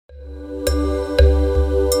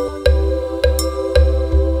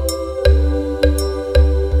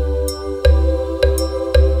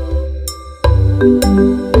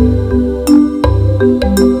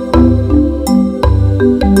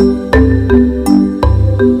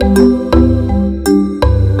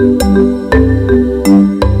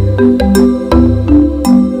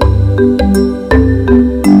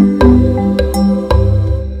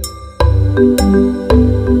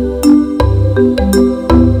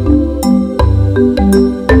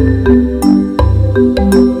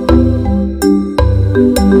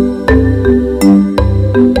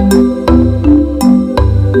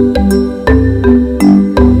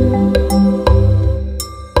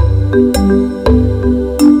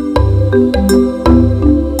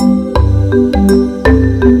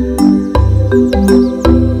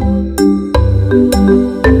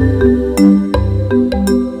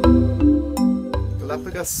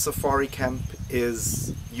Safari Camp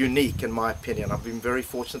is unique in my opinion. I've been very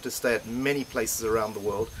fortunate to stay at many places around the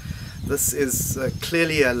world. This is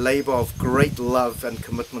clearly a labor of great love and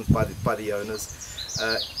commitment by the owners.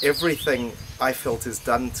 Everything I felt is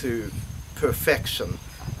done to perfection.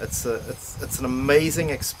 It's an amazing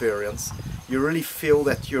experience. You really feel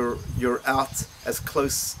that you're out as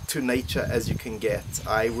close to nature as you can get.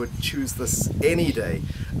 I would choose this any day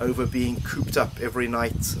over being cooped up every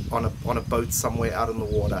night on a boat somewhere out in the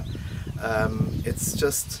water.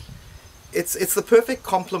 It's the perfect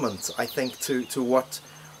complement, I think, to what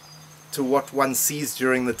one sees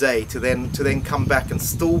during the day, to then come back and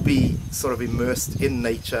still be sort of immersed in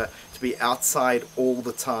nature, to be outside all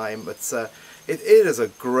the time. It is a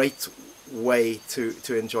great way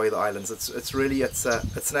to enjoy the islands. It's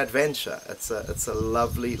an adventure. It's a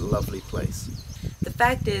lovely place. The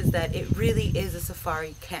fact is that it really is a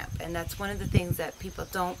safari camp, and that's one of the things that people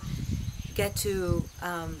don't get to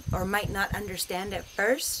or might not understand at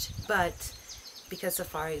first, but because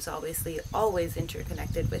safari is obviously always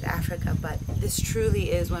interconnected with Africa, but this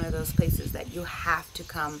truly is one of those places that you have to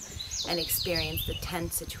come and experience the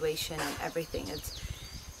tent situation and everything.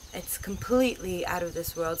 It's completely out of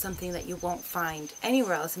this world, something that you won't find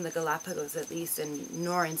anywhere else in the Galapagos, at least,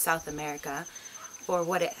 nor in South America, for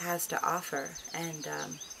what it has to offer. And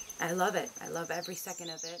I love it. I love every second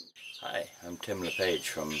of it. Hi, I'm Tim LaPage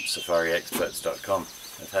from SafariExperts.com.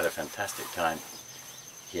 I've had a fantastic time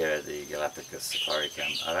here at the Galapagos Safari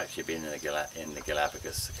Camp. I've actually been in the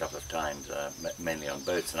Galapagos a couple of times, mainly on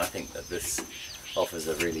boats, and I think that this offers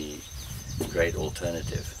a really great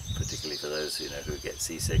alternative, particularly for those who get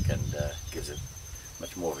seasick, and gives it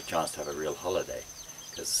much more of a chance to have a real holiday,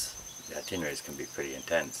 because the itineraries can be pretty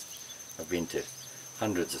intense. I've been to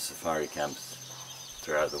hundreds of safari camps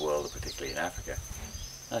throughout the world, particularly in Africa.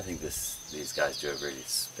 I think these guys do a really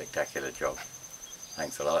spectacular job.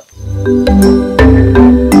 Thanks a lot.